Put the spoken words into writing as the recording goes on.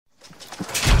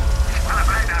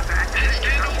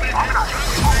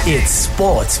It's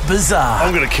Sports Bizarre.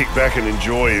 I'm going to kick back and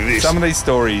enjoy this. Some of these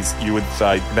stories you would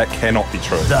say that cannot be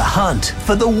true. The hunt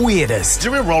for the weirdest. It's a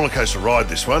real roller coaster ride,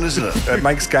 this one, isn't it? It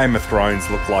makes Game of Thrones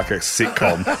look like a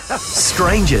sitcom.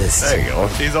 Strangest. Hang on.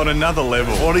 He's on another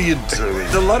level. What are you doing?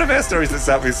 There's a lot of our stories that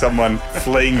start with someone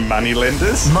fleeing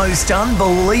moneylenders. Most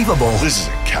unbelievable This is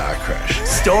a car crash.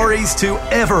 stories to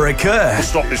ever occur.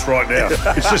 Stop this right now.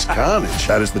 It's just carnage.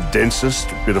 That is the densest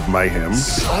bit of mayhem.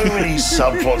 So many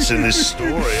subplots in this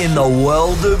story. In the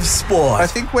world of I sport.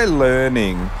 think we're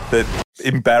learning that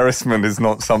embarrassment is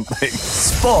not something.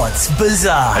 Sports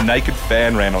Bizarre. A naked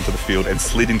fan ran onto the field and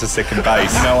slid into second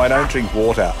base. No, I don't drink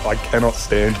water. I cannot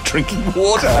stand drinking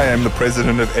water. I am the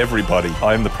president of everybody.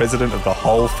 I am the president of the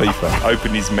whole FIFA.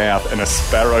 Opened his mouth and a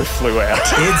sparrow flew out.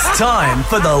 It's time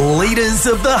for the leaders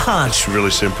of the hunt. It's really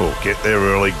simple. Get there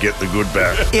early, get the good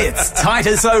back. It's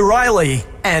Titus O'Reilly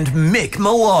and Mick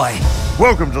Malloy.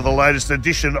 Welcome to the latest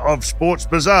edition of Sports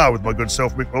Bizarre with my good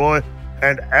self, Mick Malloy.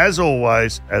 And as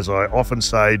always, as I often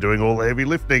say, doing all the heavy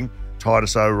lifting,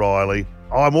 Titus O'Reilly.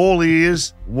 I'm all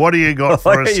ears. What do you got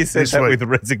for us You said this that week? with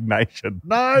resignation.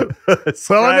 No.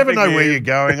 Well, I never know Scrapping where in. you're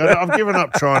going. I've given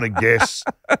up trying to guess.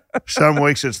 Some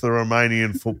weeks it's the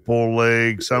Romanian Football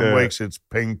League. Some weeks it's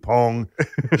ping pong.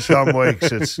 Some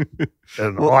weeks it's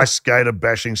an ice skater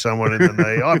bashing someone in the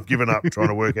knee. I've given up trying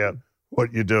to work out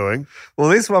what you're doing. Well,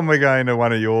 this one we're going to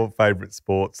one of your favourite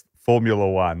sports, Formula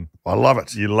One. I love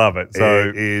it. You love it. So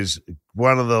It is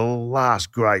one of the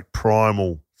last great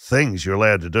primal things you're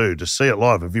allowed to do, to see it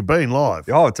live. Have you been live?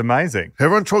 oh, it's amazing.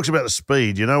 Everyone talks about the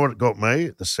speed. You know what got me?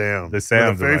 The sound. The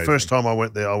sound's The very amazing. first time I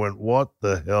went there, I went, what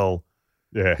the hell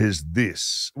Yeah. is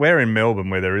this? We're in Melbourne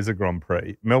where there is a Grand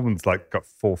Prix. Melbourne's got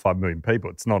 4 or 5 million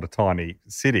people. It's not a tiny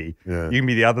city. Yeah. You can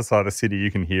be the other side of the city, you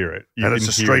can hear it. You And can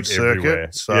it's a hear it street circuit, everywhere.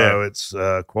 so Yeah. it's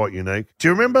quite unique. Do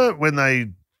you remember when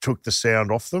they took the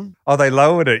sound off them? Oh, they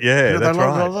lowered it. Yeah, You know, that's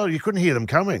right. You couldn't hear them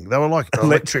coming. They were like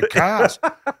electric cars.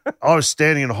 I was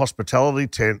standing in a hospitality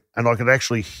tent and I could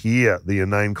actually hear the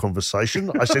inane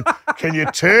conversation. I said, can you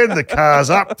turn the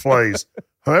cars up, please?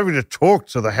 I'm having to talk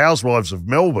to the housewives of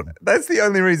Melbourne. That's the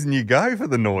only reason you go for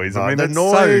the noise. I mean, the it's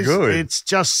noise, so good. it's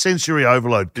just sensory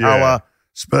overload. Yeah. Colour,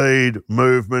 speed,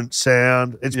 movement,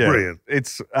 sound. It's brilliant.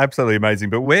 It's absolutely amazing.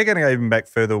 But we're going to go even back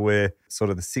further where sort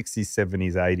of the 60s,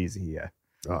 70s, 80s here.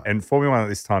 Right. And Formula One at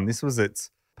this time, this was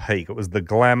its peak. It was the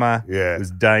glamour. Yeah. It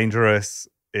was dangerous.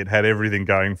 It had everything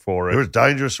going for It it. was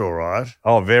dangerous, all right.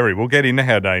 Oh, very. We'll get into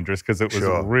how dangerous because it was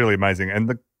Sure. really amazing. And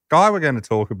the guy we're going to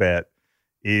talk about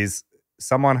is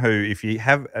someone who, if you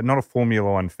have not a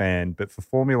Formula One fan, but for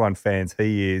Formula One fans,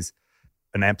 he is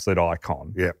an absolute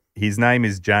icon. Yeah. His name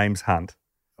is James Hunt,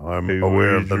 I'm who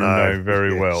aware of the you name. know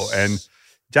very Yes. well. And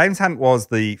James Hunt was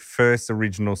the first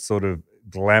original sort of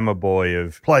glamour boy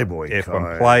of Playboy. F1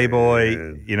 kind. Playboy.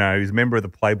 Yeah. You know, he was a member of the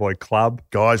Playboy Club.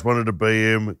 Guys wanted to be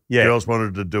him. Yeah. Girls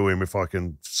wanted to do him, if I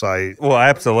can say. Well,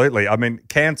 absolutely. I mean,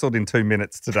 cancelled in 2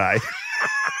 minutes today.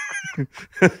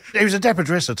 He was a dapper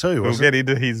dresser too, We'll wasn't get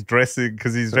into his dressing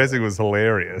because his dressing was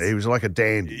hilarious. he? He was like a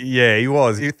dandy. Yeah, he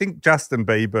was. You think Justin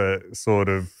Bieber sort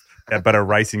of, but a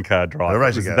racing car driver. A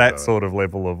racing It was car that driver. sort of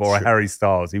level of, or Sure. Harry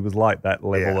Styles. He was like that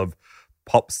level Yeah. of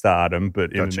pop stardom,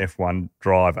 but in Gotcha. an F1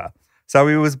 driver. So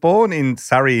he was born in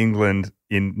Surrey, England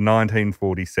in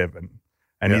 1947.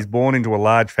 And Yeah. he's born into a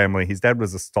large family. His dad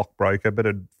was a stockbroker, but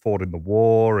had fought in the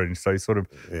war. And so sort of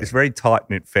this very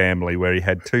tight-knit family where he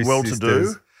had two Well-to-do?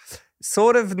 sisters.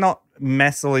 Sort of not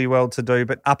massively well-to-do,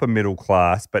 but upper middle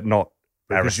class, but not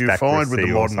Because you find with the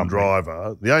aristocracy or modern something.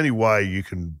 driver, the only way you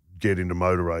can get into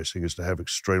motor racing is to have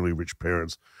extremely rich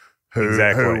parents who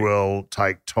Exactly. will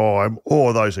take time,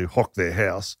 or those who hock their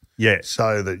house, Yes.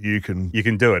 so that you can. You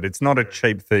can do it. It's not a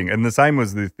cheap thing. And the same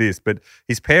was with this, but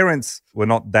his parents were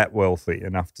not that wealthy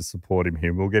enough to support him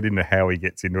here. We'll get into how he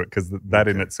gets into it because that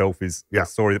in itself is Yeah. a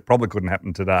story that probably couldn't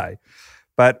happen today.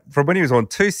 But from when he was born,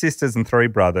 2 sisters and 3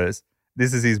 brothers.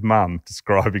 This is his mum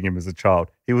describing him as a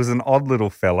child. He was an odd little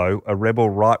fellow, a rebel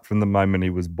right from the moment he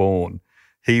was born.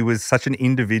 He was such an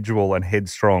individual and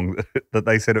headstrong that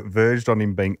they said it verged on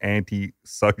him being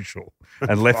anti-social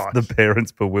and left the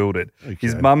parents bewildered.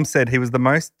 His Okay. mum said he was the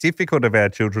most difficult of our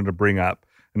children to bring up,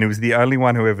 and he was the only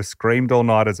one who ever screamed all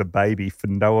night as a baby for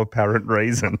no apparent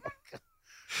reason.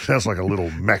 Sounds like a little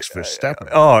Max Verstappen.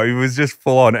 Oh, it was just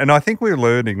full on. And I think we're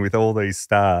learning with all these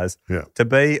stars Yeah. to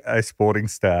be a sporting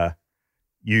star,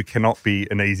 you cannot be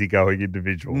an easygoing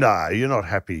individual. No, you're not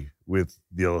happy with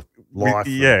your life.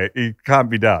 Yeah, it can't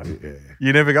be done. Yeah.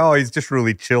 You never go, oh, he's just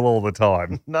really chill all the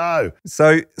time. No.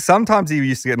 So sometimes he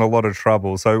used to get in a lot of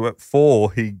trouble. So at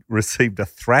 4, he received a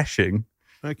thrashing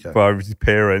Okay. by his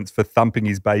parents for thumping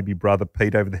his baby brother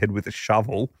Pete over the head with a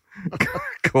shovel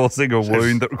causing a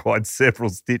wound that required several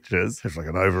stitches. It's like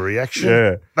an overreaction.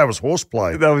 Yeah. That was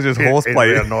horseplay. That was just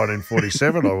horseplay. Around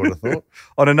 1947, I would have thought.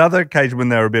 On another occasion when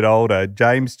they were a bit older,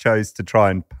 James chose to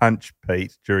try and punch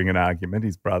Pete during an argument,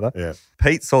 his brother. Yeah.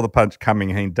 Pete saw the punch coming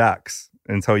and he ducks,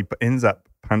 and so he ends up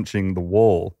punching the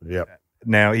wall. Yep.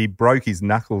 Now, he broke his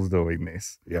knuckles doing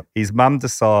this. Yep. His mum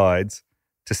decides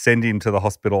to send him to the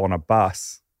hospital on a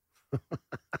bus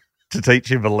to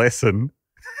teach him a lesson.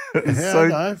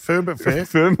 No, firm but fair.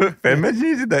 Firm but fair. Imagine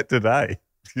you did that today.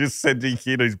 Just sending a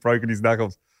kid who's broken his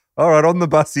knuckles. All right, on the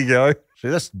bus you go. See,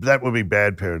 that would be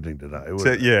bad parenting today.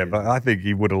 So, yeah, but I think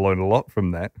he would have learned a lot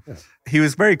from that. Yeah. He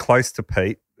was very close to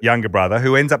Pete, younger brother,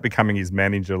 who ends up becoming his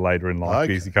manager later in life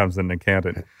because he becomes an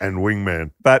accountant. And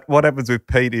wingman. But what happens with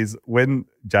Pete is when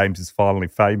James is finally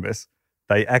famous,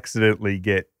 they accidentally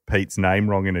get Pete's name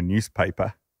wrong in a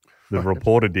newspaper. The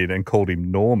reporter did and called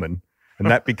him Norman. And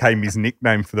that became his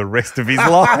nickname for the rest of his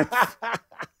life.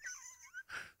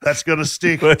 That's going to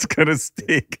stick. That's going to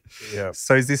stick. Yeah.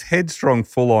 So he's this headstrong,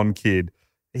 full-on kid.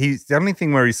 He's the only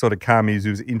thing where he's sort of calm is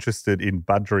he was interested in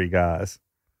budgerigars.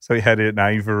 So he had an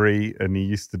aviary and he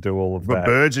used to do all of that.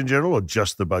 Birds in general or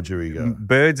just the budgerigar?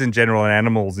 Birds in general and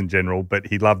animals in general, but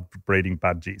he loved breeding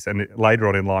budgies. And later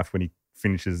on in life when he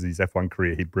finishes his F1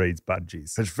 career, he breeds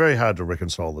budgies. It's very hard to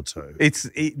reconcile the two.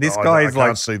 I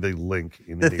can't see the link.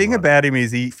 The thing about him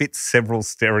is he fits several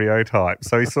stereotypes.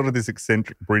 So he's sort of this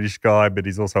eccentric British guy, but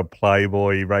he's also a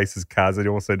playboy. He races cars and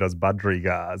he also does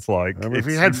budgerigars. If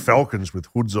he had falcons with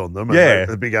hoods on them and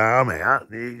the big arm out,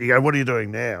 you go, what are you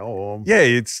doing now? Or, yeah,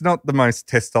 it's not the most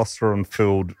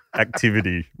testosterone-filled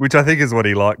activity, which I think is what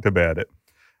he liked about it.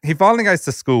 He finally goes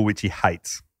to school, which he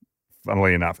hates.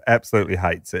 Funnily enough, absolutely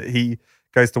hates it. He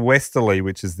goes to Westerly,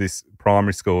 which is this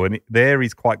primary school, and there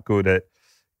he's quite good at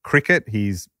cricket.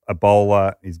 He's a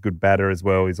bowler. He's a good batter as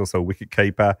well. He's also a wicket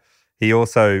keeper. He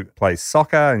also plays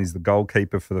soccer, and he's the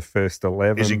goalkeeper for the first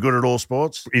 11. Is he good at all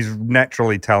sports? He's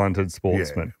naturally talented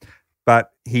sportsman,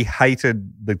 but he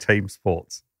hated the team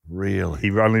sports. Really?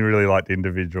 He only really liked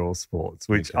individual sports,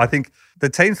 which I think the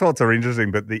team sports are interesting,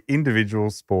 but the individual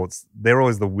sports, they're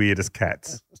always the weirdest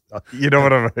cats. You know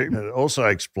what I mean? It also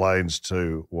explains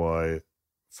too why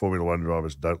Formula One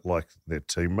drivers don't like their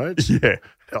teammates. Yeah.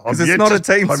 Because it's not a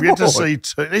team sport. I'm yet to see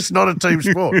it's not a team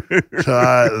sport.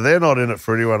 They're not in it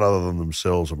for anyone other than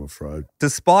themselves, I'm afraid.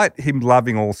 Despite him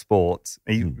loving all sports,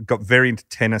 he got very into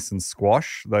tennis and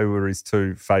squash. They were his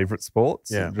two favourite sports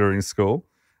during school.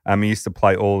 He used to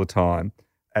play all the time.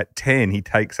 At 10, he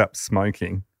takes up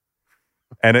smoking.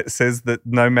 And it says that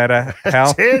no matter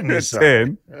how... 10, at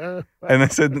 10. And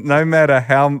it said that no matter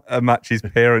how much his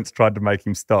parents tried to make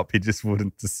him stop, he just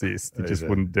wouldn't desist. He just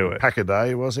wouldn't do it. Pack a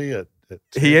day, was he?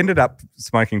 He ended up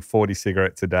smoking 40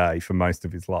 cigarettes a day for most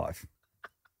of his life.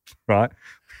 Right?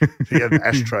 He had an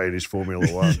ashtray in his Formula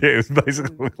One. Yeah, it was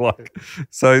basically like...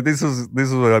 So this was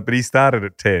but he started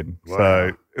at 10. Wow.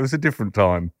 So it was a different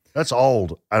time. That's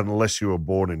old unless you were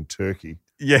born in Turkey.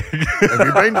 Yeah. Have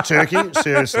you been to Turkey?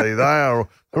 Seriously, they're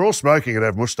all smoking and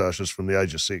have moustaches from the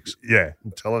age of 6. Yeah.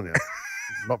 I'm telling you.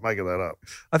 I'm not making that up.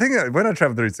 I think when I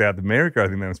travelled through South America, I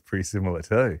think that was pretty similar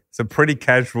too. It's a pretty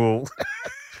casual...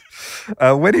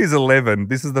 when he was 11,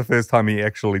 this is the first time he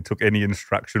actually took any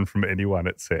instruction from anyone,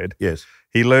 it said. Yes.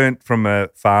 He learnt from a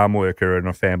farm worker on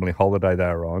a family holiday they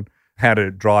were on how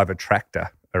to drive a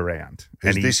tractor around.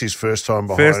 Is this his first time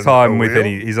behind First time a with wheel?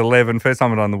 he's 11, first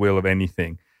time on the wheel of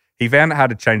anything. He found it hard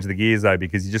to change the gears though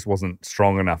because he just wasn't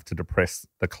strong enough to depress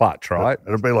the clutch, right?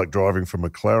 It'd be like driving from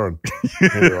McLaren.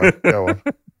 Anyway, go on.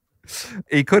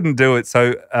 He couldn't do it,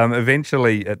 so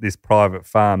eventually at this private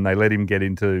farm, they let him get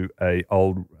into a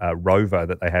old Rover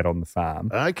that they had on the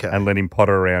farm and let him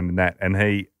potter around in that, and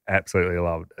he absolutely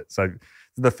loved it. So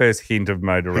the first hint of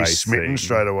motor racing. He's smitten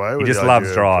straight away. He just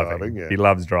loves driving. He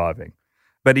loves driving.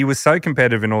 But he was so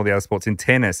competitive in all the other sports. In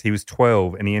tennis, he was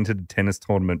 12 and he entered a tennis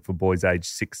tournament for boys aged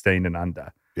 16 and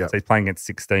under. Yep. So he's playing against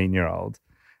 16-year-olds.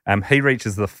 He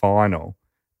reaches the final,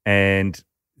 and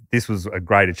this was a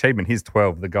great achievement. He's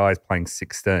 12. The guy's playing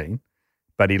 16,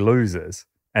 but he loses.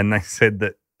 And they said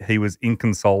that he was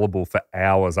inconsolable for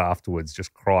hours afterwards,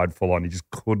 just cried full on. He just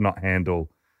could not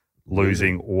handle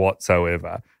losing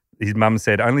whatsoever. His mum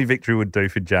said only victory would do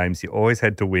for James. He always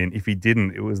had to win. If he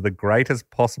didn't, it was the greatest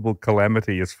possible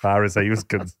calamity as far as he was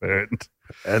concerned.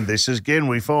 And this, again,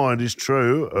 we find is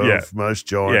true of most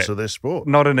giants of their sport.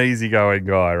 Not an easygoing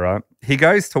guy, right? He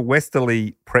goes to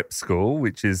Westerly Prep School,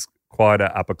 which is quite an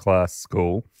upper-class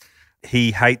school.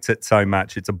 He hates it so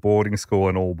much. It's a boarding school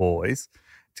and all boys.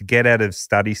 to get out of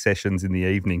study sessions in the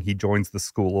evening, he joins the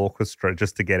school orchestra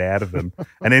just to get out of them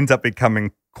and ends up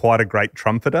becoming quite a great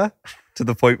trumpeter to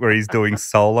the point where he's doing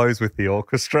solos with the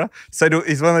orchestra. So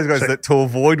he's one of those guys that to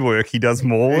avoid work, he does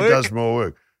more work. He does more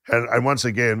work. And once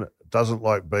again, doesn't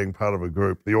like being part of a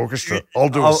group. The orchestra, I'll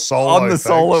do a solo. I'm the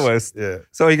soloist. Yeah.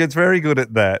 So he gets very good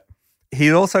at that.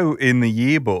 He also, in the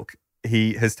yearbook,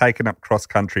 he has taken up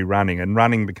cross-country running, and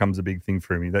running becomes a big thing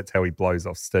for him. That's how he blows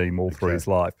off steam all through his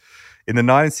life. In the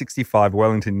 1965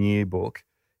 Wellington yearbook,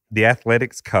 the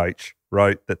athletics coach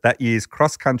wrote that year's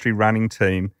cross-country running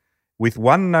team, with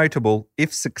one notable,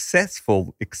 if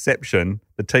successful, exception,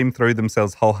 the team threw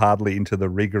themselves wholeheartedly into the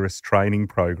rigorous training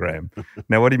program.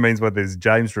 Now, what he means by this,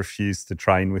 James refused to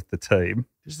train with the team.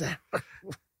 Is that?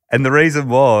 And the reason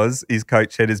was, his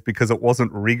coach said, is because it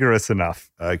wasn't rigorous enough.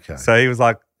 Okay. So he was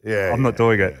like, I'm not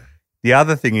doing it. The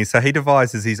other thing is, so he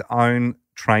devises his own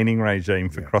training regime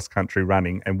for cross-country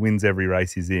running and wins every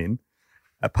race he's in.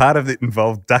 A part of it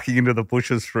involved ducking into the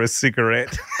bushes for a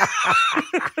cigarette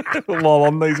while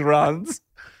on these runs.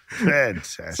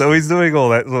 Fantastic. So he's doing all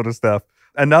that sort of stuff.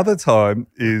 Another time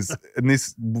is, and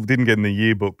this didn't get in the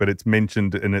yearbook, but it's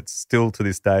mentioned, and it's still to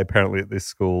this day apparently at this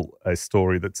school a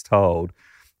story that's told.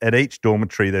 At each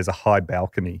dormitory there's a high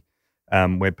balcony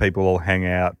where people all hang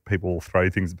out, people will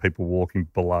throw things at people walking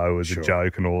below as a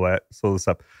joke and all that sort of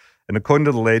stuff. And according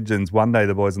to the legends, one day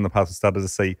the boys on the path started to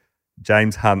see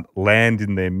James Hunt land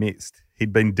in their midst.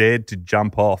 He'd been dared to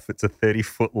jump off. It's a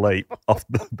 30-foot leap off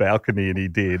the balcony, and he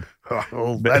did. Oh,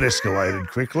 well, that escalated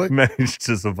quickly. Managed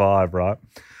to survive, right?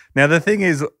 Now, the thing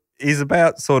is, he's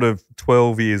about sort of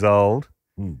 12 years old.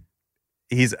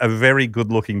 He's a very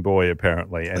good-looking boy,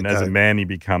 apparently, and as a man, he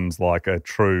becomes like a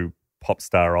true pop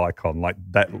star icon, like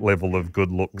that level of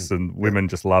good looks, and women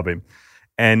just love him.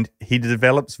 And he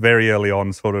develops very early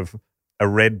on sort of a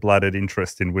red-blooded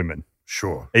interest in women.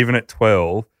 Sure. Even at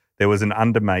 12, there was an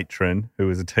under-matron who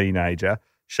was a teenager.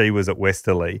 She was at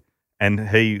Westerly, and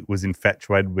he was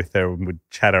infatuated with her and would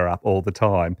chat her up all the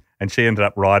time. And she ended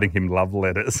up writing him love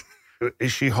letters.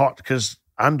 Is she hot? Because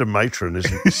under matron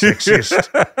isn't the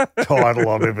sexiest title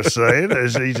I've ever seen.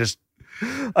 Is he just...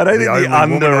 I don't think the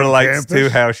under relates to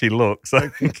how she looks. I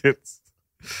think it's...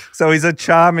 So he's a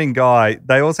charming guy.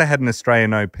 They also had an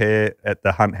Australian au pair at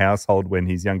the Hunt household when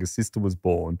his younger sister was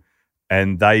born,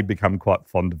 and they become quite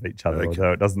fond of each other,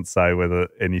 although it doesn't say whether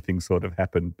anything sort of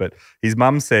happened. But his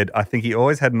mum said, I think he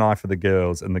always had an eye for the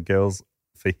girls, and the girls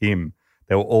for him.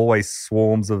 There were always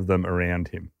swarms of them around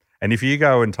him. And if you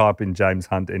go and type in James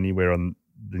Hunt anywhere on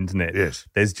the internet,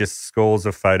 there's just scores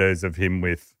of photos of him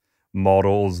with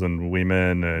models and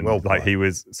women, and he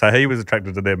was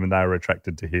attracted to them and they were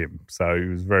attracted to him. So he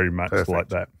was very much like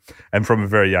that, and from a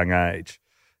very young age.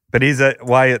 But he's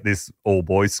away at this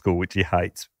all-boys school, which he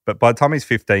hates. But by the time he's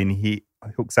 15, he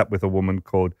hooks up with a woman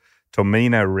called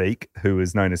Tomina Reek, who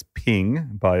is known as Ping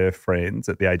by her friends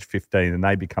at the age of 15, and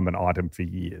they become an item for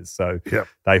years. So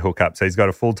they hook up. So he's got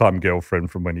a full-time girlfriend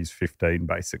from when he's 15,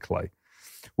 basically.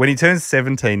 When he turns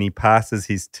 17, he passes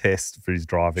his test for his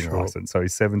driving license. So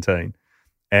he's 17.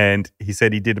 And he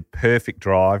said he did a perfect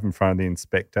drive in front of the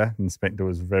inspector. The inspector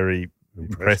was very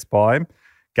impressed by him.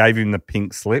 Gave him the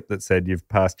pink slip that said, you've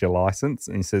passed your license.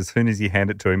 And he says, as soon as he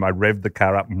handed it to him, I revved the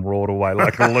car up and roared away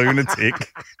like a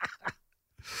lunatic.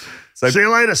 So, see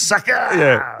you later, sucker.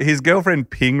 Yeah. His girlfriend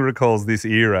Ping recalls this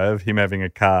era of him having a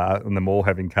car and them all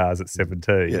having cars at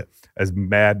 17 as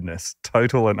madness,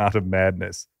 total and utter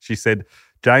madness. She said,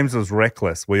 James was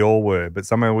reckless. We all were, but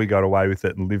somehow we got away with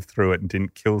it and lived through it and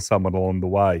didn't kill someone along the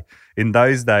way. In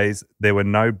those days, there were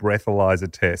no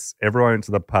breathalyzer tests. Everyone went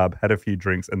to the pub, had a few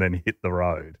drinks, and then hit the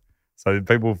road. So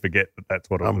people forget that that's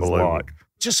what it was like.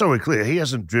 Just so we're clear, he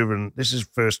hasn't driven. This is his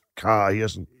first car.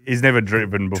 He's never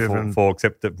driven before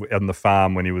except on the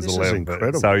farm when he was 11.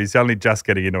 Incredible. So he's only just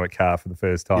getting into a car for the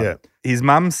first time. Yeah. His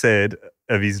mum said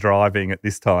of his driving at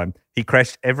this time, he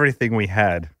crashed everything we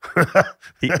had.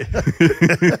 He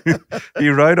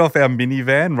rode off our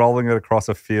minivan, rolling it across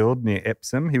a field near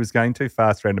Epsom. He was going too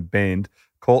fast around a bend,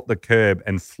 caught the curb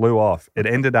and flew off. It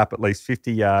ended up at least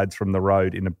 50 yards from the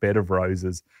road in a bed of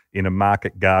roses in a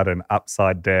market garden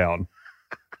upside down.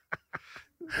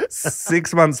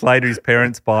 6 months later, his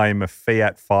parents buy him a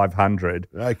Fiat 500.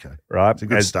 Okay. Right? It's a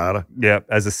good starter. Yeah,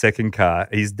 as a second car.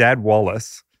 His dad,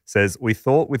 Wallace, says, we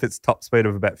thought with its top speed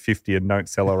of about 50 and no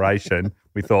acceleration,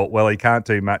 we thought, well, he can't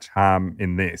do much harm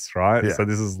in this, right? Yeah. So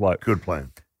this is like... Good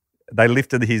plan. They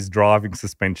lifted his driving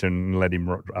suspension and let him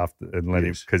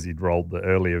because he'd rolled the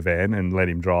earlier van and let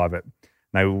him drive it. And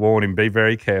they warned him, be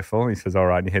very careful. He says, all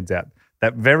right, and he heads out.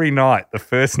 That very night, the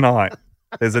first night,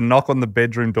 there's a knock on the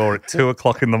bedroom door at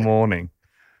 2:00 in the morning.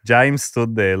 James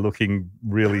stood there looking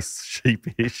really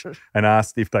sheepish and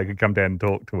asked if they could come down and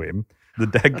talk to him. The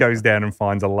dad goes down and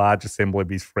finds a large assembly of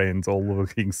his friends, all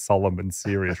looking solemn and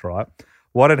serious, right?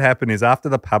 What had happened is after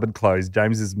the pub had closed,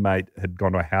 James's mate had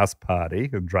gone to a house party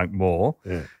and drunk more.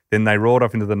 Yeah. Then they roared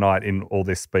off into the night in all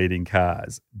their speeding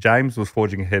cars. James was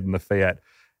forging ahead in the Fiat.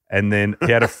 And then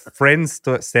he had a friend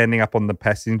standing up on the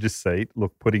passenger seat,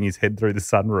 putting his head through the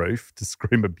sunroof to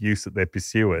scream abuse at their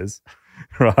pursuers,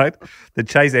 right? The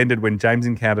chase ended when James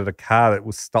encountered a car that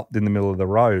was stopped in the middle of the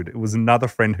road. It was another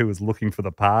friend who was looking for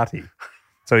the party.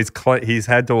 So he's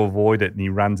had to avoid it and he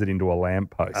runs it into a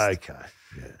lamppost. Okay,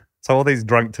 yeah. So all these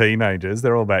drunk teenagers,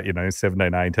 they're all about,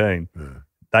 17, 18. Yeah.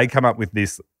 They come up with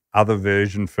this other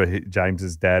version for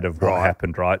James's dad of what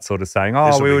happened, right? Sort of saying,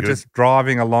 This'll we be were good. just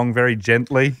driving along very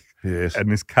gently. Yes. And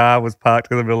this car was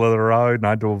parked in the middle of the road and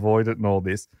I had to avoid it and all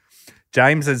this.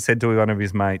 James had said to one of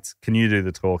his mates, can you do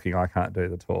the talking? I can't do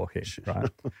the talking, right?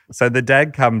 So the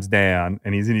dad comes down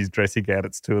and he's in his dressing gown.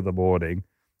 It's 2 a.m.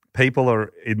 People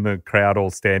are in the crowd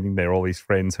all standing there, all his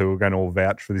friends who are going to all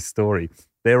vouch for this story.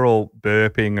 They're all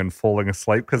burping and falling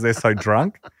asleep because they're so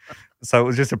drunk. So it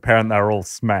was just apparent they were all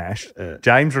smashed. Yeah.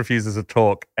 James refuses to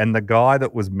talk and the guy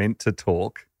that was meant to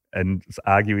talk and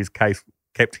argue his case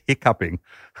kept hiccuping,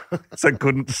 so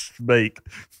couldn't speak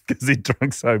because he'd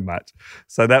drunk so much.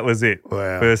 So that was it.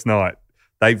 Wow. First night.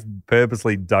 They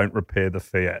purposely don't repair the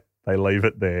Fiat. They leave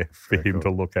it there for Very him cool. to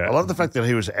look at. I love the fact that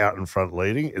he was out in front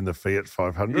leading in the Fiat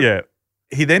 500. Yeah.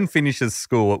 He then finishes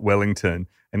school at Wellington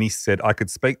and he said, I could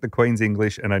speak the Queen's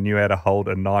English and I knew how to hold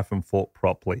a knife and fork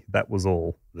properly. That was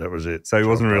all. That was it. So he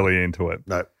wasn't Job done. really into it.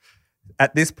 No.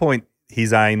 At this point,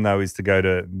 his aim, though, is to go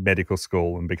to medical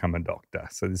school and become a doctor.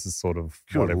 So this is sort of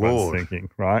Good what everyone's Lord. thinking,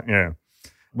 right? Yeah.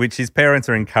 Which his parents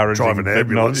are encouraging. Drive an but not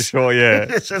ambulance. sure, yeah.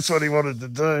 Yes, that's what he wanted to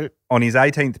do. On his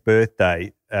 18th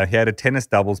birthday, he had a tennis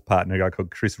doubles partner, a guy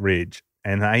called Chris Ridge,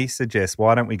 and they suggest,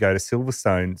 why don't we go to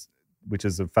Silverstone, which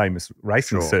is a famous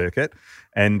racing Sure. circuit,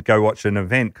 and go watch an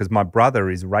event because my brother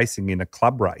is racing in a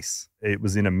club race. It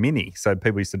was in a Mini. So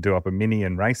people used to do up a Mini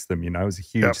and race them, it was a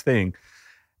huge Yep. thing.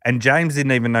 And James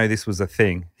didn't even know this was a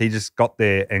thing. He just got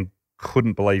there and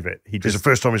couldn't believe it. He It's the just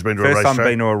first time he's been to a first time racetrack.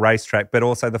 been to a racetrack, but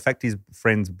also the fact his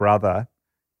friend's brother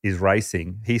is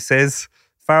racing. He says,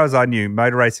 as far as I knew,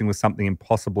 motor racing was something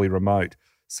impossibly remote,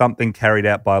 something carried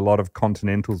out by a lot of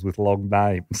continentals with long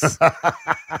names.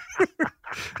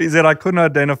 He said, I couldn't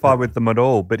identify with them at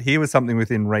all, but here was something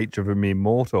within reach of a mere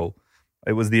mortal.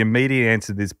 It was the immediate answer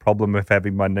to this problem of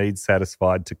having my needs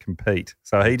satisfied to compete.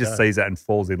 So he just sees that and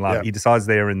falls in love. Yeah. He decides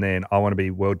there and then, I want to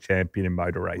be world champion in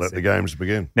motor racing. Let the games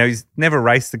begin. Now, he's never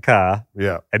raced a car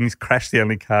Yeah. and he's crashed the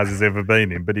only cars he's ever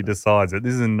been in, but he decides it.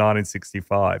 This is in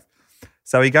 1965.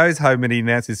 So he goes home and he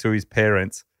announces to his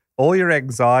parents, all your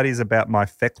anxieties about my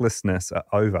fecklessness are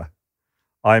over.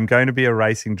 I am going to be a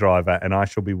racing driver and I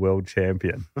shall be world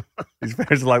champion. His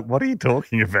parents are like, what are you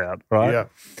talking about, right? Yeah.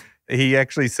 He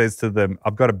actually says to them,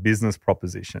 I've got a business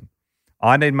proposition.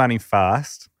 I need money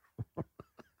fast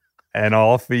and I'll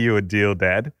offer you a deal,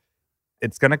 Dad.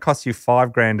 It's going to cost you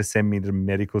 $5,000 to send me to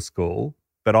medical school,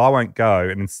 but I won't go.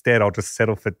 And instead, I'll just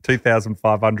settle for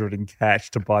 $2,500 in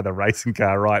cash to buy the racing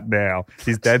car right now.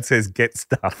 His dad says, get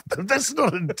stuffed. That's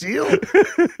not a deal.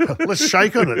 Let's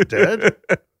shake on it, Dad.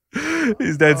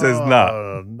 His dad says, no.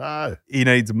 Oh, no. He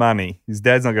needs money. His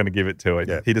dad's not going to give it to him.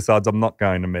 Yeah. He decides, I'm not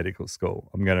going to medical school.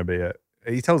 I'm going to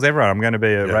be he tells everyone, I'm going to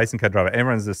be a Yeah. racing car driver.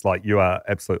 Everyone's just like, you are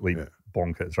absolutely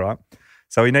bonkers, right?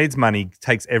 So he needs money,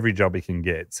 takes every job he can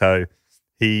get. So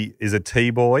he is a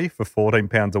T-boy for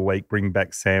 £14 a week, bringing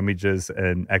back sandwiches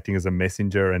and acting as a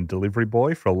messenger and delivery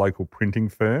boy for a local printing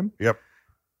firm. Yep.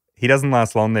 He doesn't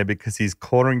last long there because his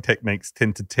cornering techniques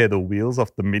tend to tear the wheels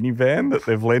off the minivan that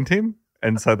they've lent him.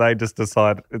 And so they just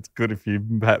decide it's good if you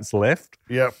perhaps left.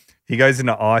 Yep. He goes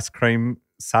into ice cream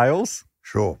sales,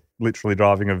 Sure. literally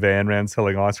driving a van around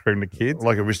selling ice cream to kids.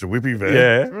 Like a Mr. Whippy van.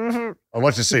 Yeah. I'd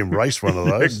like to see him race one of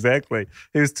those. Exactly.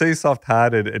 He was too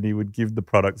soft-hearted and he would give the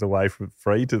products away for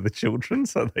free to the children.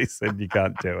 So they said, you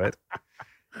can't do it.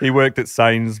 He worked at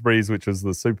Sainsbury's, which was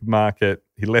the supermarket.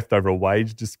 He left over a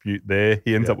wage dispute there.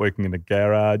 He ends up working in a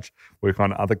garage, working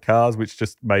on other cars, which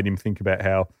just made him think about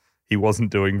how he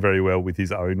wasn't doing very well with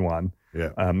his own one.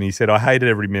 Yeah. He said, I hated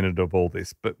every minute of all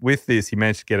this. But with this, he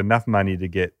managed to get enough money to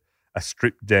get a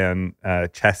stripped-down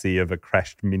chassis of a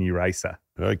crashed mini racer.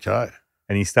 Okay.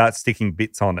 And he starts sticking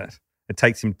bits on it. It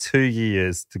takes him 2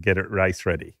 years to get it race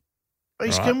ready.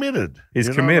 He's Right. committed. He's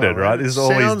You know committed, what I mean? right? This is all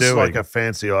he's Sounds doing. like a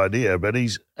fancy idea, but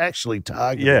he's actually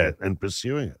targeting it and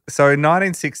pursuing it. So in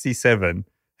 1967,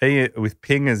 he, with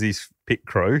Ping as his pit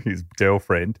crew, his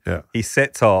girlfriend, Yeah. he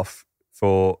sets off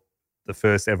for the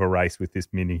first ever race with this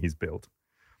mini he's built.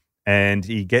 and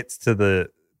he gets to the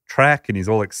track and he's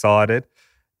all excited.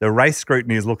 The race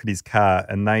scrutineers look at his car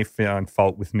and they find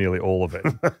fault with nearly all of it.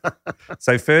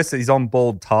 So first, he's on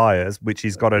bald tyres, which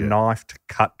he's got a knife to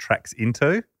cut tracks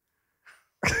into.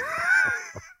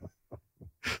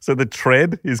 So the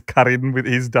tread is cut in with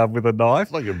his done with a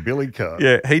knife. Like a billy cart.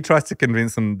 Yeah, he tries to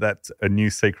convince them that's a new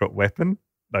secret weapon.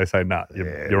 They say, no,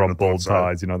 you're on bald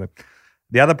tyres. You know that.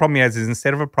 The other problem he has is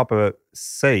instead of a proper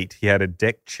seat, he had a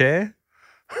deck chair.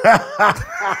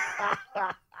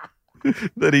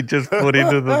 That he just put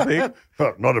into the thing.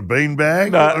 Not a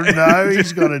beanbag. No,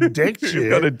 he's got a deck chair. He's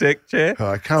got a deck chair.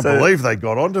 I can't believe they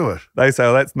got onto it. They say,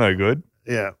 oh, that's no good.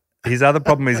 Yeah. His other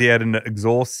problem is he had an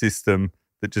exhaust system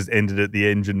that just ended at the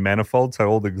engine manifold, so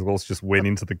all the exhaust just went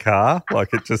into the car.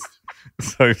 Like it just,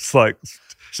 so it's like.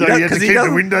 So he had to keep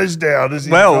the windows down as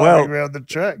he's driving around the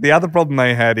track. The other problem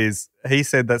they had is he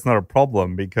said that's not a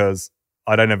problem because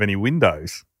I don't have any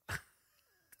windows.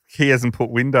 He hasn't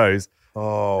put windows.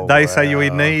 Oh, they say you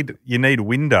need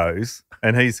windows,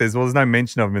 and he says, well, there's no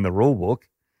mention of them in the rule book,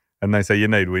 and they say you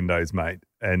need windows, mate,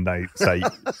 and they say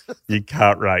you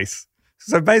can't race.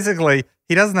 So basically,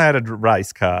 he doesn't know how to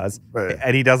race cars,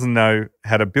 and he doesn't know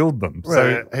how to build them.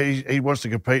 So he wants to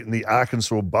compete in the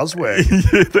Arkansas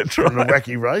Buzzwag. Yeah, that's right. In the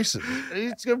wacky races.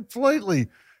 He's completely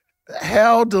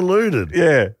how deluded.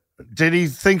 Yeah. Did he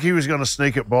think he was going to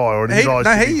sneak it by, or did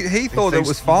he thought it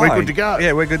was fine. We're good to go.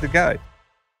 Yeah, we're good to go.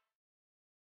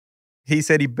 He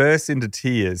said he burst into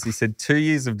tears. He said 2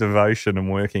 years of devotion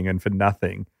and working and for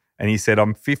nothing. And he said,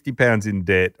 I'm 50 pounds in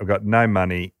debt. I've got no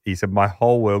money. He said, my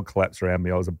whole world collapsed around me.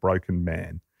 I was a broken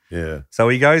man. Yeah. So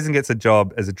he goes and gets a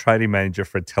job as a trading manager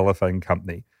for a telephone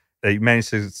company. He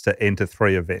manages to enter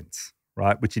 3 events,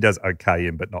 right, which he does okay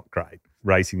in, but not great.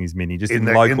 Racing his Mini, just in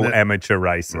local amateur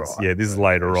races. Right. Yeah, this is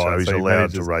later on. So he's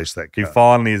allowed to race that car. He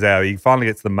finally is out. He finally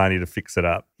gets the money to fix it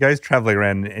up. He goes travelling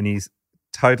around and he's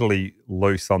totally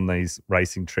loose on these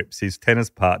racing trips. His tennis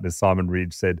partner, Simon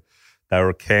Ridge, said they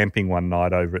were camping one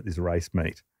night over at this race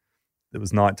meet. It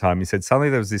was nighttime. He said suddenly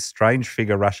there was this strange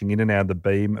figure rushing in and out of the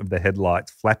beam of the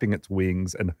headlights, flapping its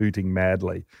wings and hooting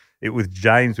madly. It was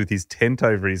James with his tent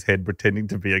over his head pretending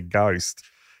to be a ghost.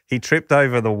 He tripped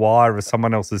over the wire of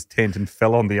someone else's tent and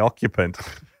fell on the occupant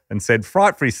and said,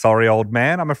 frightfully sorry, old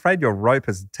man. I'm afraid your rope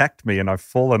has attacked me and I've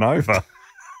fallen over.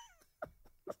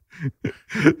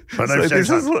 So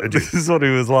this is what he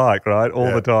was like, right?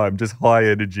 All the time, just high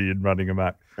energy and running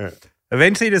amok. Yeah.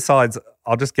 Eventually he decides,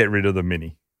 I'll just get rid of the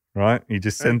Mini, right? He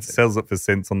just sells it for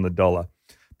cents on the dollar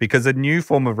because a new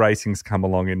form of racing's come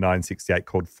along in 1968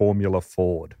 called Formula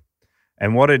Ford.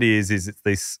 And what it is it's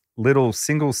these little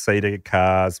single-seater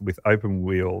cars with open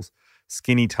wheels,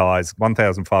 skinny tyres,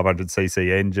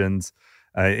 1,500cc engines,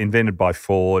 invented by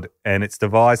Ford, and it's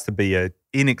devised to be an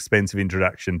inexpensive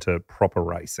introduction to proper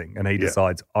racing. And he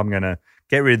decides, I'm going to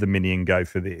get rid of the Mini and go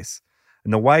for this.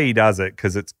 And the way he does it,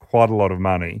 because it's quite a lot of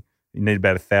money, you need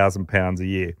about £1,000 a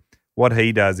year. What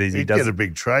he does is He'd get a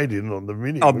big trade-in on the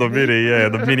Mini. On the Mini, yeah,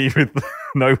 the Mini with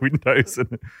no windows.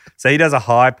 So he does a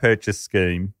hire purchase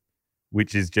scheme,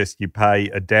 which is just you pay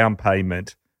a down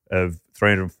payment of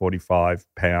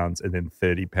 £345 and then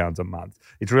 £30 a month.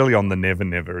 It's really on the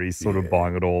never. He's sort of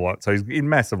buying it all out. So he's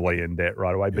massively in debt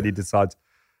right away, but he decides,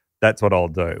 that's what I'll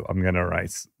do. I'm going to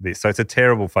race this. So it's a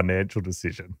terrible financial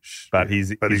decision, but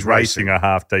he's racing a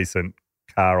half-decent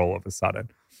car all of a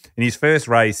sudden. In his first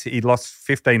race, he lost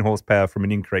 15 horsepower from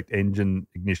an incorrect engine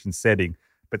ignition setting,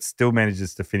 but still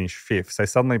manages to finish 5th. So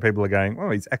suddenly people are going, oh,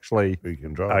 he's actually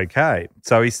okay.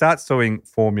 So he starts doing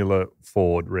Formula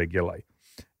Ford regularly.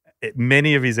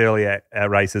 Many of his early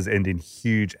races end in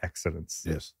huge accidents.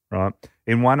 Yes. Right?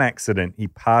 In one accident, he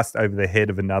passed over the head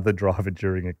of another driver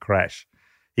during a crash.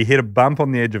 He hit a bump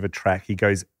on the edge of a track. He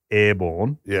goes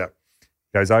airborne. Yeah.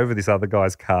 Goes over this other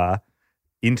guy's car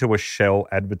into a Shell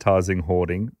advertising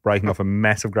hoarding, breaking off a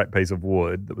massive great piece of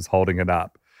wood that was holding it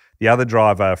up. The other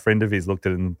driver, a friend of his, looked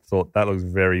at it and thought, that looks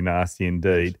very nasty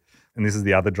indeed. And this is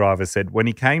the other driver said, when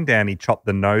he came down, he chopped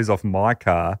the nose off my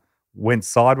car, went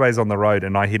sideways on the road,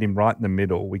 and I hit him right in the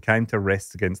middle. We came to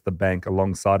rest against the bank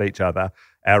alongside each other,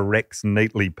 our wrecks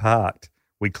neatly parked.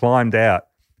 We climbed out.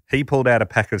 He pulled out a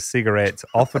pack of cigarettes,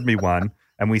 offered me one,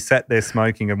 and we sat there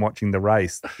smoking and watching the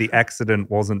race. The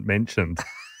accident wasn't mentioned.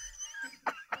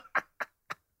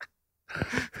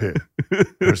 Yeah.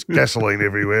 There's gasoline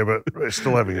everywhere, but they're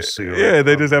still having a cigarette. Yeah,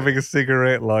 they're just having a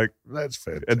cigarette. Like that's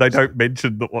fantastic. And they don't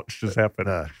mention that what just happened.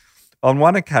 No. On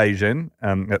one occasion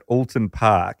at Alton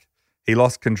Park, he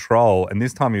lost control, and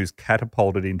this time he was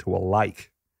catapulted into a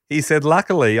lake. He said,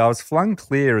 luckily, I was flung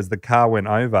clear as the car went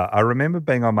over. I remember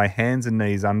being on my hands and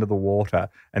knees under the water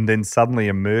and then suddenly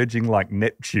emerging like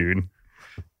Neptune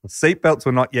Seatbelts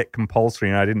were not yet compulsory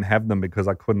and I didn't have them because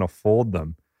I couldn't afford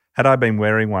them. Had I been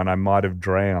wearing one, I might have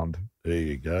drowned. There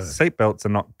you go. Seatbelts are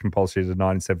not compulsory to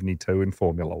 1972 in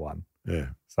Formula One. Yeah.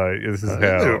 So this is how...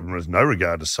 There was no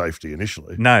regard to safety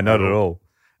initially. No, not at all.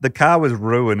 The car was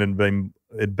ruined and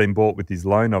had been bought with his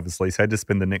loan, obviously, so he had to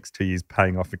spend the next 2 years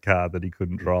paying off a car that he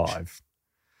couldn't drive.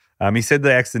 He said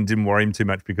the accident didn't worry him too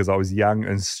much because I was young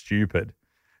and stupid.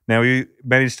 Now, he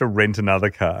managed to rent another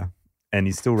car and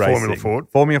he's still racing. Formula Ford?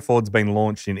 Formula Ford's been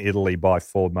launched in Italy by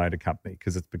Ford Motor Company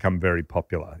because it's become very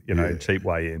popular, cheap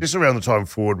way in. Just around the time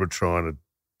Ford were trying to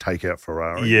take out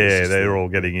Ferrari. Yeah, they're all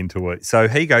getting into it. So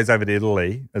he goes over to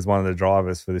Italy as one of the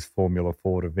drivers for this Formula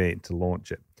Ford event to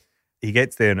launch it. He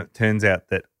gets there and it turns out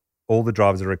that all the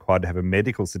drivers are required to have a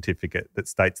medical certificate that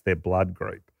states their blood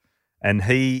group. And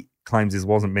he claims this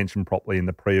wasn't mentioned properly in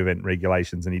the pre-event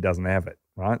regulations and he doesn't have it,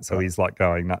 right? So he's like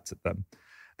going nuts at them.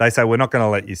 They say, we're not going to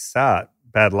let you start.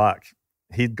 Bad luck.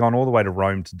 He'd gone all the way to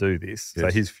Rome to do this, so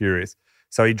he's furious.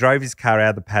 So he drove his car out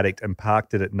of the paddock and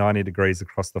parked it at 90 degrees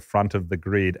across the front of the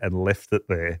grid and left it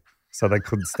there so they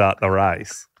couldn't start the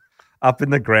race. Up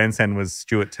in the grandstand was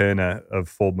Stuart Turner of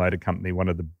Ford Motor Company, one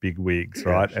of the big wigs,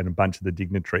 right, and a bunch of the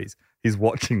dignitaries. He's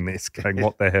watching this going,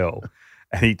 what the hell?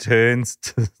 And he turns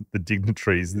to the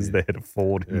dignitaries, this is the head of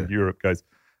Ford in Europe, goes,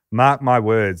 mark my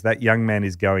words, that young man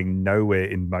is going nowhere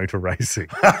in motor racing.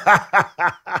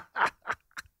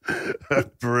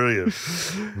 Brilliant.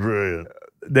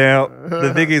 Now,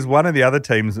 the thing is, one of the other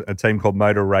teams, a team called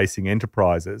Motor Racing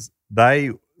Enterprises,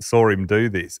 they saw him do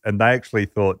this and they actually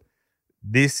thought,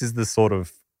 this is the sort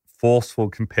of forceful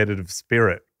competitive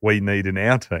spirit we need in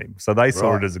our team. So they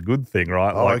saw it as a good thing,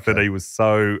 right? That he was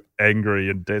so angry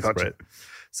and desperate. Gotcha.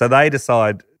 So they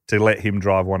decide to let him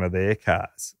drive one of their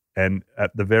cars. And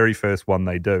at the very first one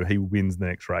they do, he wins the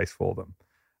next race for them.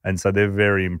 And so they're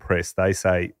very impressed. They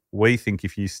say, we think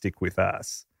if you stick with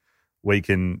us, we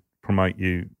can promote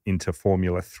you into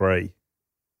Formula 3,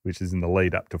 which is in the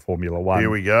lead up to Formula 1. Here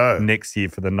we go. Next year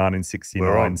for the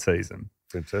 1969 season.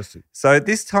 Fantastic. So at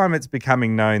this time it's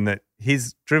becoming known that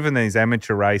he's driven these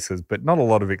amateur races, but not a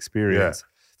lot of experience.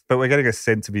 Yeah. But we're getting a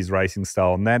sense of his racing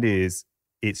style, and that is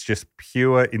it's just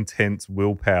pure, intense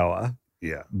willpower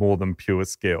more than pure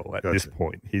skill at this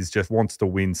point. He just wants to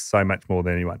win so much more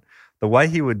than anyone. The way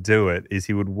he would do it is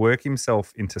he would work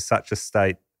himself into such a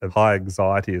state of high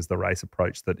anxiety as the race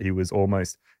approached that he was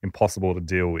almost impossible to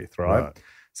deal with, right?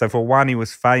 So for one, he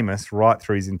was famous right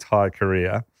through his entire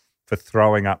career for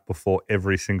throwing up before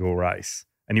every single race.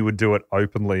 And he would do it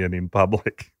openly and in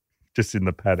public, just in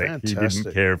the paddock. Fantastic. He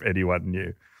didn't care if anyone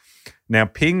knew. Now,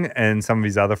 Ping and some of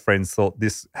his other friends thought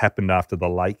this happened after the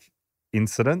lake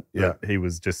incident. That he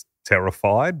was just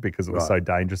terrified because it was so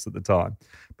dangerous at the time.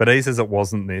 But he says it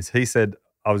wasn't this. He said,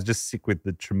 I was just sick with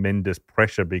the tremendous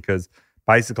pressure because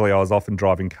basically I was often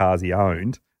driving cars he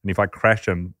owned, and if I crash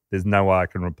them, there's no way I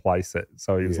can replace it.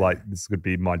 So he was like, this could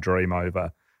be my dream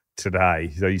over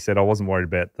today. So he said, I wasn't worried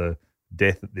about the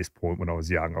death at this point when I was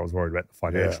young. I was worried about the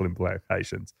financial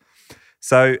implications.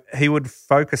 So he would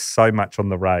focus so much on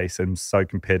the race and so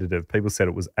competitive. People said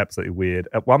it was absolutely weird.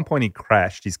 At one point he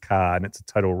crashed his car and it's a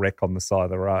total wreck on the side of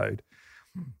the road.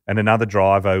 And another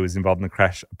driver who was involved in the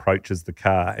crash approaches the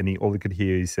car and all he could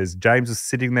hear, he says, James was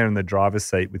sitting there in the driver's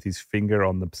seat with his finger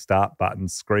on the start button,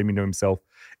 screaming to himself,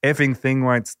 effing thing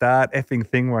won't start, effing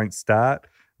thing won't start.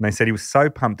 And they said he was so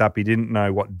pumped up he didn't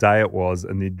know what day it was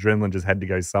and the adrenaline just had to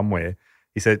go somewhere.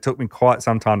 He said it took me quite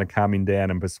some time to calm him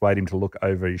down and persuade him to look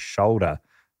over his shoulder.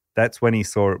 That's when he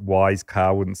saw why his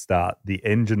car wouldn't start. The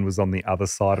engine was on the other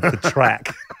side of the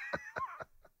track.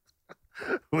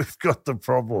 We've got the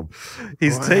problem.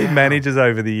 His team managers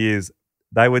over the years,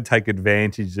 they would take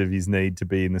advantage of his need to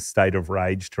be in a state of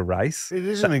rage to race. It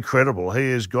isn't incredible.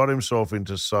 He has got himself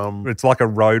into some... It's like a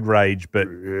road rage, but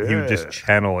he would just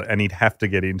channel it and he'd have to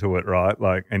get into it, right?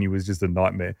 And he was just a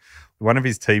nightmare. One of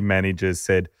his team managers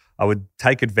said, I would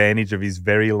take advantage of his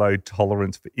very low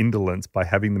tolerance for indolence by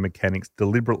having the mechanics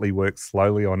deliberately work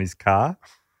slowly on his car.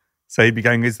 So he'd be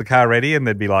going, is the car ready? And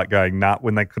they'd be like going, nah,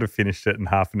 when they could have finished it in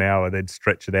half an hour, they'd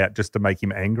stretch it out just to make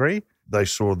him angry. They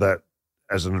saw that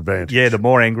as an advantage. Yeah, the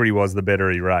more angry he was, the better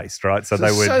he raced, right? So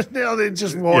they would. So now they're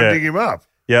just winding him up.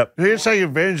 Yep. You're taking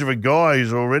advantage of a guy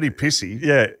who's already pissy.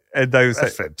 Yeah. And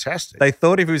that's fantastic. They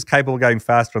thought if he was capable of going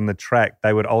faster on the track,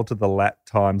 they would alter the lap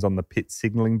times on the pit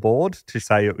signalling board to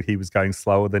say he was going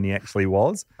slower than he actually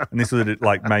was. And this would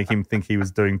make him think he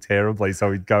was doing terribly,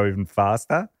 so he'd go even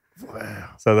faster. Wow.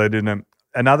 So they didn't.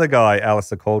 Another guy,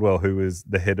 Alistair Caldwell, who was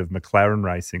the head of McLaren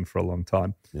Racing for a long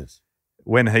time. Yes.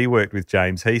 When he worked with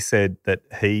James, he said that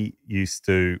he used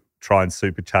to try and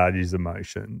supercharge his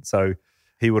emotion. So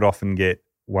he would often get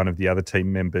one of the other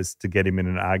team members to get him in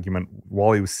an argument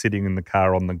while he was sitting in the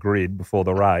car on the grid before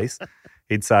the race.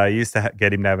 He'd say he used to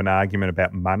get him to have an argument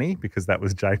about money because that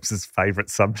was James's favourite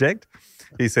subject.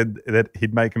 He said that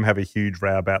he'd make him have a huge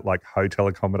row about like hotel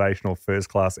accommodation or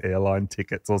first-class airline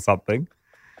tickets or something.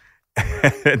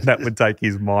 And that would take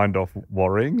his mind off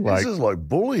worrying. This is like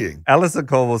bullying. Alistair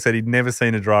Colville said he'd never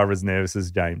seen a driver as nervous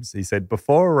as James. He said,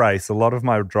 before a race, a lot of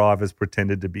my drivers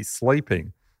pretended to be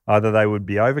sleeping. Either they would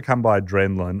be overcome by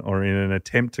adrenaline or in an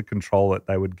attempt to control it,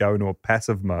 they would go into a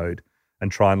passive mode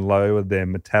and try and lower their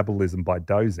metabolism by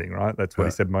dozing, right? That's what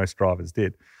he said most drivers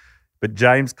did. But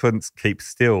James couldn't keep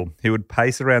still. He would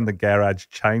pace around the garage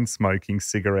chain smoking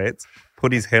cigarettes,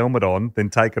 put his helmet on,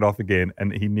 then take it off again,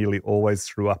 and he nearly always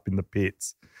threw up in the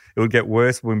pits. It would get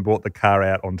worse when we brought the car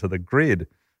out onto the grid.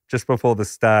 Just before the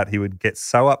start, he would get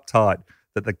so uptight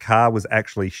that the car was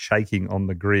actually shaking on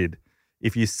the grid.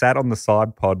 If you sat on the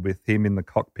side pod with him in the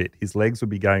cockpit, his legs would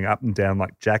be going up and down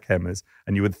like jackhammers,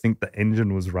 and you would think the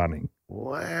engine was running.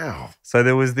 Wow. So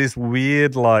there was this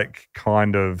weird, like,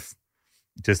 kind of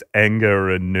just anger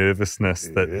and nervousness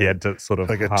that he had to sort of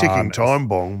like a harness. ticking time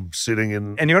bomb sitting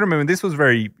in. And you got to remember, this was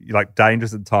very like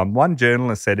dangerous at the time. One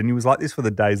journalist said, and he was like this for the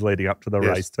days leading up to the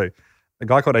race too, a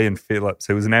guy called Ian Phillips,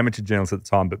 who was an amateur journalist at the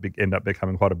time but ended up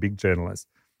becoming quite a big journalist.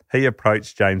 He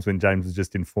approached James when James was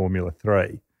just in Formula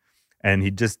 3 and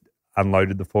he just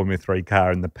unloaded the Formula 3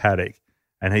 car in the paddock.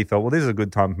 And he thought, well, this is a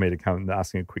good time for me to come and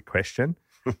ask him a quick question.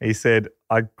 He said,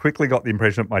 I quickly got the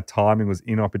impression that my timing was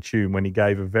inopportune when he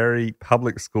gave a very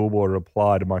public schoolboy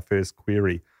reply to my first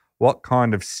query. What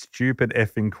kind of stupid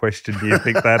effing question do you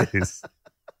think that is?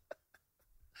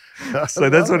 So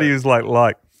that's what he was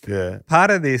like. Yeah. Part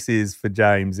of this is, for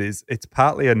James, is it's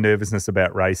partly a nervousness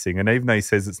about racing. And even though he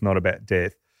says it's not about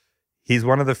death, he's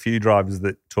one of the few drivers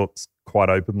that talks quite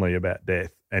openly about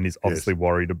death and is obviously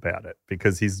worried about it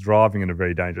because he's driving in a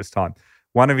very dangerous time.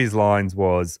 One of his lines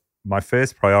was, my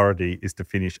first priority is to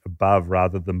finish above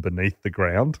rather than beneath the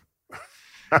ground.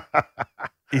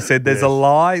 He said there's a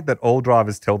lie that all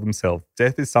drivers tell themselves.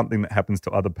 Death is something that happens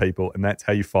to other people, and that's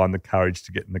how you find the courage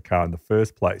to get in the car in the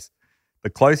first place.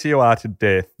 The closer you are to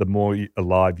death, the more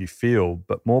alive you feel,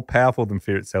 but more powerful than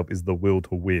fear itself is the will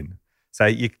to win. So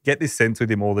you get this sense with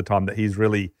him all the time that he's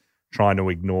really trying to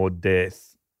ignore death.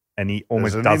 And he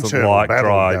almost doesn't like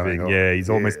driving. Yeah, he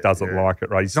almost doesn't like it,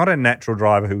 right? He's not a natural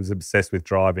driver who was obsessed with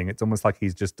driving. It's almost like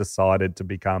he's just decided to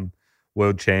become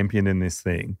world champion in this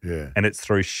thing. Yeah. And it's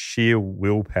through sheer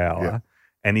willpower. Yeah.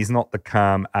 And he's not the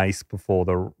calm ace before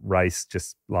the race,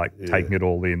 just like taking it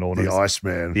all in. The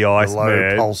Iceman. The Iceman.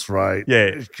 Low pulse rate.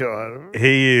 Yeah.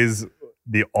 He is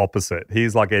the opposite.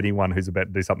 He's like anyone who's about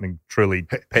to do something truly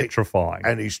petrifying.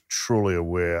 And he's truly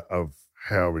aware of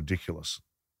how ridiculous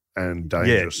and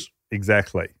dangerous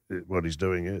exactly what he's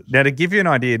doing is. Now, to give you an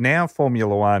idea, now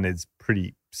Formula One is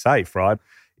pretty safe, right?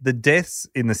 The deaths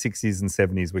in the 60s and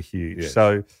 70s were huge. Yes.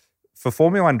 So for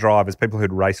Formula One drivers, people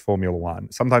who'd race Formula One,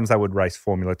 sometimes they would race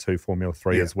Formula 2, Formula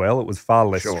 3 as well. It was far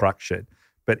less structured.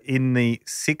 But in the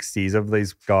 60s, of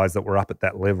these guys that were up at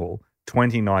that level,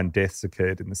 29 deaths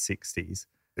occurred in the 60s.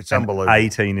 It's unbelievable.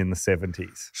 18 in the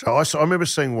 70s. So I remember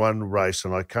seeing one race,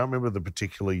 and I can't remember the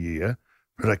particular year,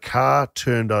 but a car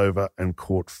turned over and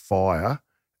caught fire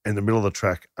in the middle of the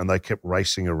track, and they kept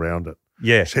racing around it.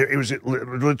 Yeah. So it was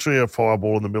literally a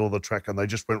fireball in the middle of the track, and they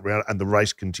just went around, and the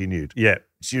race continued. Yeah.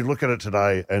 So you look at it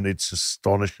today, and it's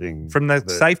astonishing. From the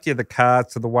safety of the cars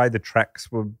to the way the tracks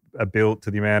are built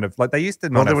to the amount of, like, they used to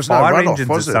not there have was fire no runoff, engines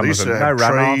was at there? some They of used them. to have No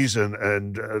runoff. trees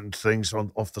and things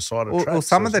off the side of tracks. Well,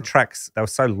 some of the tracks, they were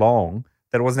so long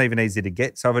that it wasn't even easy to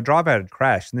get. So if a driver had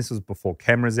crashed, and this was before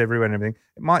cameras everywhere and everything,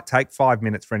 it might take 5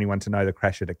 minutes for anyone to know the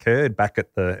crash had occurred back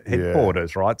at the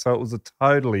headquarters, right? So it was a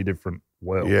totally different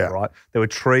world, right? There were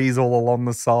trees all along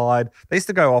the side. They used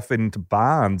to go off into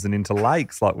barns and into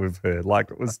lakes, like we've heard.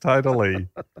 Like, it was totally,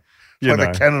 like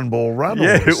a cannonball run.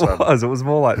 Yeah, it was. It was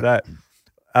more like that.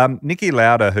 Niki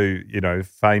Lauda, who,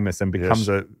 famous and becomes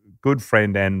a good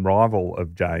friend and rival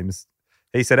of James,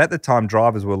 he said at the time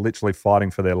drivers were literally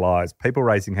fighting for their lives. People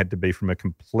racing had to be from a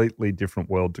completely different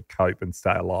world to cope and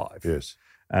stay alive. Yes.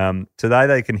 Today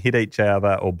they can hit each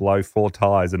other or blow 4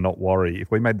 tyres and not worry.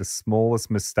 If we made the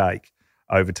smallest mistake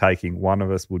overtaking, one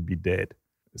of us would be dead.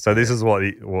 So this is what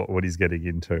he's getting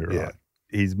into, right? Yeah.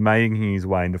 He's making his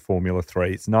way into Formula 3.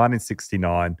 It's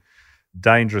 1969,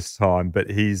 dangerous time, but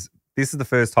this is the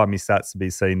first time he starts to be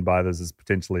seen by others as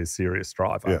potentially a serious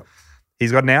driver. Yeah.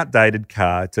 He's got an outdated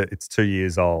car. It's 2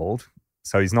 years old,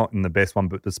 so he's not in the best one.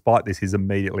 But despite this, he's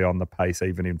immediately on the pace,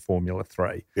 even in Formula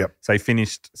 3. Yep. So he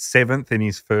finished 7th in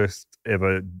his first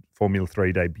ever Formula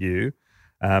 3 debut,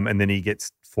 and then he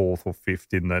gets 4th or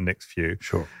 5th in the next few.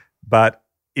 Sure. But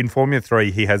In Formula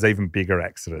 3, he has even bigger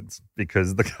accidents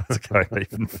because the cars are going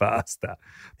even faster.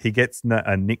 He gets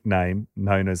a nickname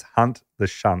known as Hunt the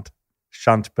Shunt,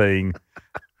 shunt being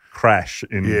crash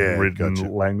in written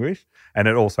language. And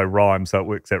it also rhymes, so it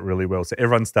works out really well. So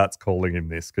everyone starts calling him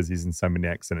this because he's in so many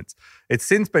accidents. It's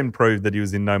since been proved that he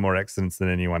was in no more accidents than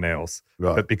anyone else.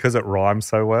 Right. But because it rhymes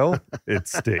so well, it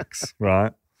sticks,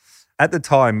 right? At the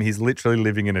time, he's literally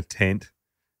living in a tent.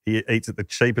 He eats at the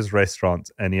cheapest restaurants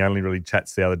and he only really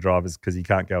chats to the other drivers because he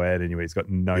can't go out anywhere. He's got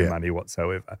no money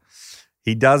whatsoever.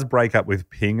 He does break up with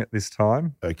Ping at this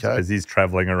time. Okay. Because he's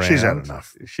travelling around. She's had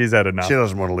enough. She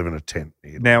doesn't want to live in a tent.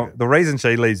 Now, the reason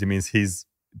she leaves him is he's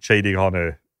cheating on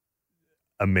her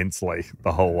immensely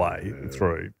the whole way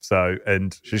through. So,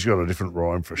 and she's got a different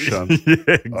rhyme for shunt. Yeah,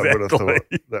 exactly. I would have thought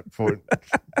at that point.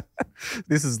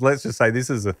 Let's just say this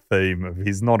is a theme of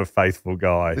he's not a faithful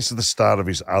guy. This is the start of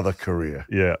his other career.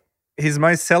 Yeah. His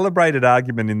most celebrated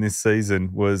argument in this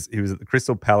season was he was at the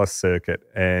Crystal Palace circuit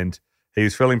and he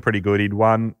was feeling pretty good. He'd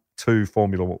won 2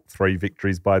 Formula 3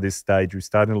 victories by this stage. He was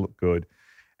starting to look good.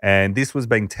 And this was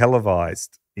being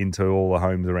televised into all the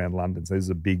homes around London. So this was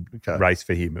a big race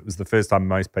for him. It was the first time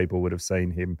most people would have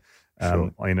seen him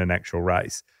in an actual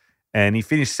race. And he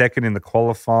finished second in the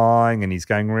qualifying and he's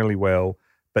going really well.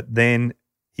 But then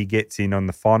he gets in on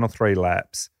the final 3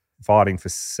 laps fighting for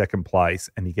second place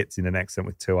and he gets in an accident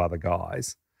with 2 other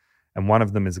guys. And one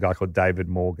of them is a guy called David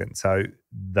Morgan. So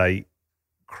they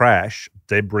crash,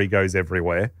 debris goes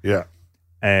everywhere. Yeah.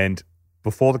 And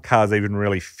before the cars even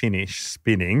really finish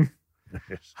spinning,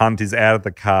 Hunt is out of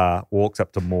the car, walks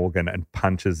up to Morgan and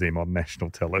punches him on national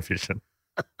television.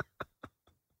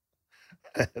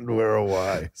 And we're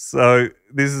away. So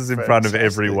this is in front of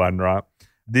everyone, right?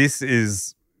 This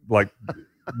is like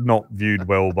not viewed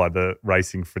well by the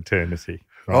racing fraternity.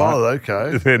 Right? Oh,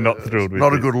 okay. They're not thrilled with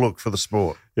Not this. a good look for the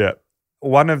sport. Yeah.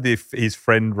 One of his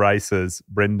friend racers,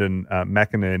 Brendan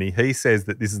McInerney, he says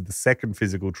that this is the second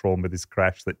physical trauma, this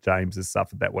crash that James has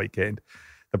suffered that weekend.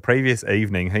 The previous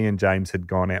evening, he and James had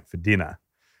gone out for dinner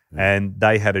and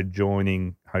they had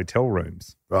adjoining hotel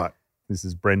rooms. Right. This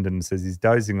is Brendan says he's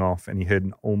dozing off and he heard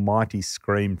an almighty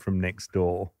scream from next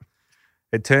door.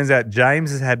 It turns out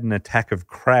James has had an attack of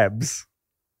crabs.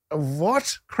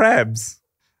 What? Crabs.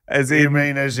 As in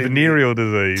venereal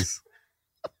disease.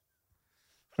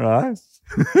 Right?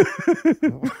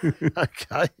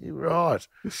 Okay, right.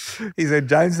 He said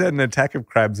James had an attack of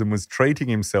crabs and was treating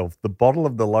himself. The bottle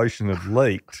of the lotion had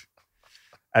leaked.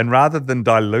 And rather than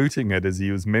diluting it as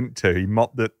he was meant to, he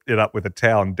mopped it up with a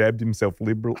towel and dabbed himself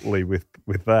liberally with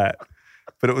that.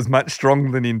 But it was much stronger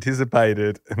than he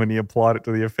anticipated when he applied it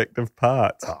to the affected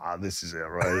parts. Ah, this is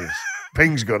outrageous.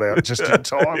 Ping's got out just in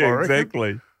time, I reckon.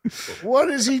 Exactly. What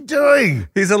is he doing?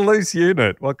 He's a loose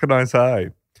unit. What can I say?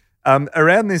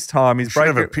 Around this time, he's should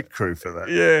have a pit crew for that.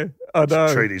 Yeah, I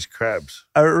know. Treat his crabs.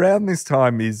 Around this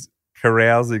time, his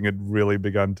carousing had really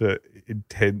begun to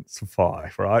intensify,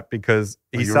 right? Because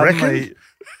he suddenly...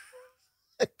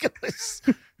 it's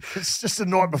just the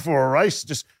night before a race,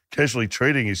 just casually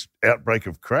treating his outbreak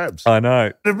of crabs. I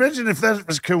know. Imagine if that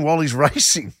was while he's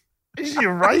racing.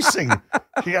 You're racing.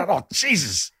 You go, oh,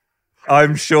 Jesus.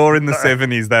 I'm sure in the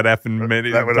 70s that happened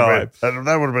many times. That would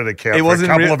have been a count for a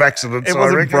couple of accidents. It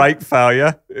wasn't brake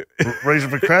failure. Reason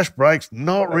for crash? Brakes?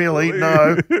 Not really,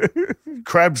 no.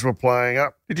 Crabs were playing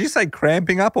up. Did you say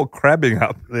cramping up or crabbing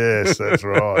up? Yes, that's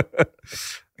right.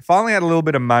 He finally had a little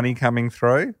bit of money coming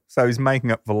through, so he's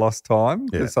making up for lost time.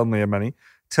 Yeah. Suddenly had money.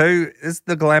 2, it's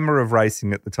the glamour of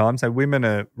racing at the time. So women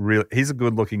are really, he's a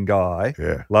good-looking guy,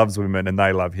 loves women, and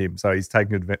they love him. So he's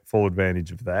taking full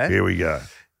advantage of that. Here we go.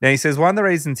 Now, he says one of the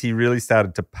reasons he really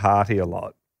started to party a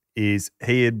lot is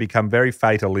he had become very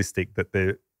fatalistic that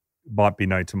there might be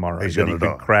no tomorrow, that he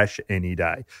could crash any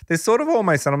day. There's sort of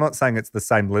almost, and I'm not saying it's the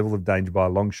same level of danger by a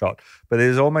long shot, but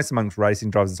there's almost amongst racing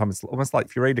drivers, it's almost like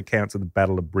if you read accounts of the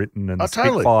Battle of Britain and the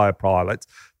Spitfire pilots,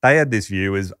 they had this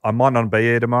view as I might not be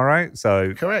here tomorrow.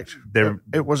 So correct.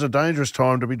 It was a dangerous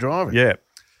time to be driving. Yeah.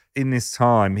 In this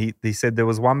time, he said there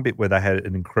was one bit where they had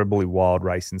an incredibly wild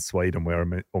race in Sweden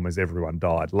where almost everyone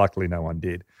died. Luckily, no one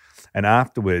did. And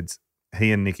afterwards,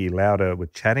 he and Niki Lauda were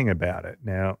chatting about it.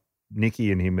 Now,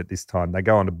 Niki and him at this time, they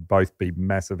go on to both be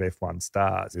massive F1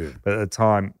 stars. Yeah. But at the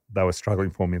time, they were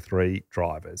struggling Formula 3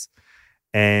 drivers.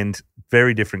 And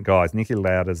very different guys. Niki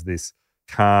Lauda's this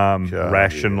calm,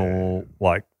 rational,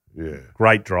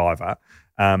 great driver.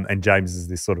 And James is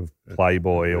this sort of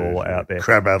playboy all out there.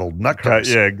 Crab-addled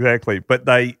nutcase. Yeah, exactly. But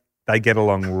they get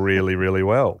along really, really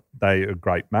well. They are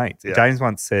great mates. Yeah. James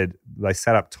once said they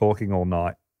sat up talking all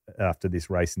night after this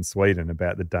race in Sweden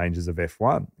about the dangers of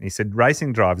F1. He said,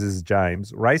 racing drivers, this is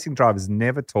James, racing drivers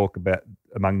never talk about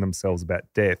among themselves about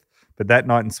death. But that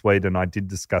night in Sweden, I did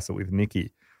discuss it with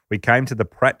Nicky. We came to the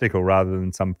practical rather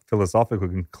than some philosophical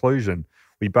conclusion.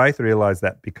 We both realised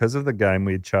that because of the game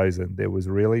we had chosen, there was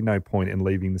really no point in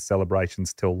leaving the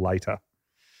celebrations till later.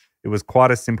 It was quite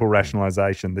a simple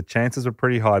rationalisation. The chances were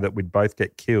pretty high that we'd both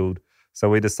get killed, so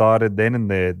we decided then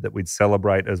and there that we'd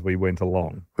celebrate as we went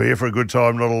along. We're here for a good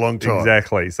time, not a long time.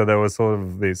 Exactly. So there was sort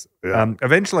of this. Yeah.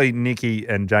 Eventually, Nicky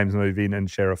and James move in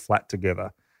and share a flat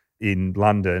together in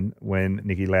London when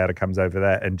Niki Lauda comes over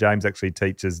that. And James actually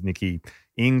teaches Nicky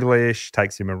English,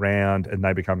 takes him around, and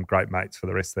they become great mates for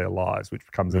the rest of their lives, which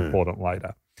becomes important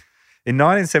later. In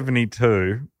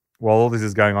 1972, while all this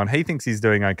is going on, he thinks he's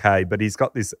doing okay, but he's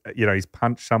got this, he's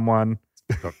punched someone.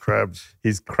 Got crabs.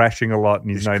 He's crashing a lot, and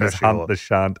he's known as Hunt the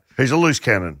Shunt. He's a loose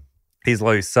cannon. He's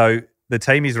loose. So the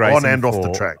team he's racing on and for, off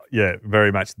the track. Yeah,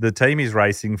 very much. The team he's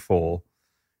racing for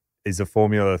is a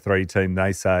Formula 3 team.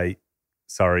 They say,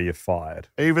 sorry, you're fired.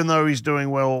 Even though he's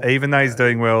doing well? Even though he's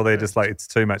doing well, they're just like, it's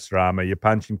too much drama. You're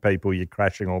punching people. You're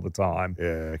crashing all the time.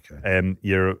 Yeah, okay. And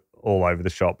you're all over the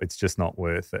shop. It's just not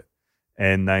worth it.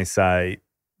 And they say,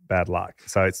 bad luck.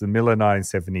 So it's the middle of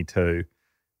 1972,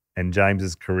 and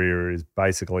James's career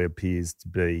basically appears to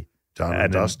be done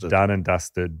and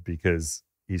dusted because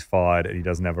he's fired and he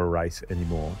doesn't have a race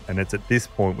anymore. And it's at this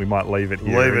point we might leave it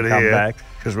here. Come here back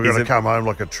because we're going to come home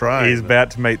like a train. He's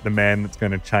about to meet the man that's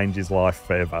going to change his life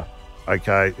forever.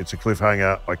 Okay, it's a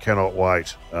cliffhanger. I cannot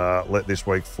wait. Let this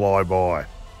week fly by.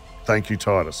 Thank you,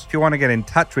 Titus. If you want to get in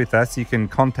touch with us, you can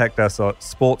contact us at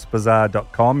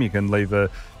sportsbazaar.com. You can leave a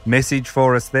message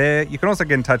for us there. You can also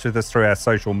get in touch with us through our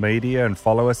social media and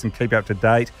follow us and keep up to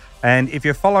date. And if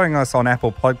you're following us on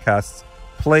Apple Podcasts,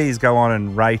 please go on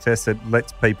and rate us. It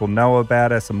lets people know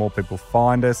about us and more people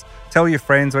find us. Tell your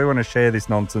friends. We want to share this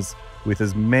nonsense with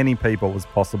as many people as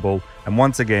possible. And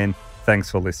once again, thanks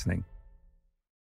for listening.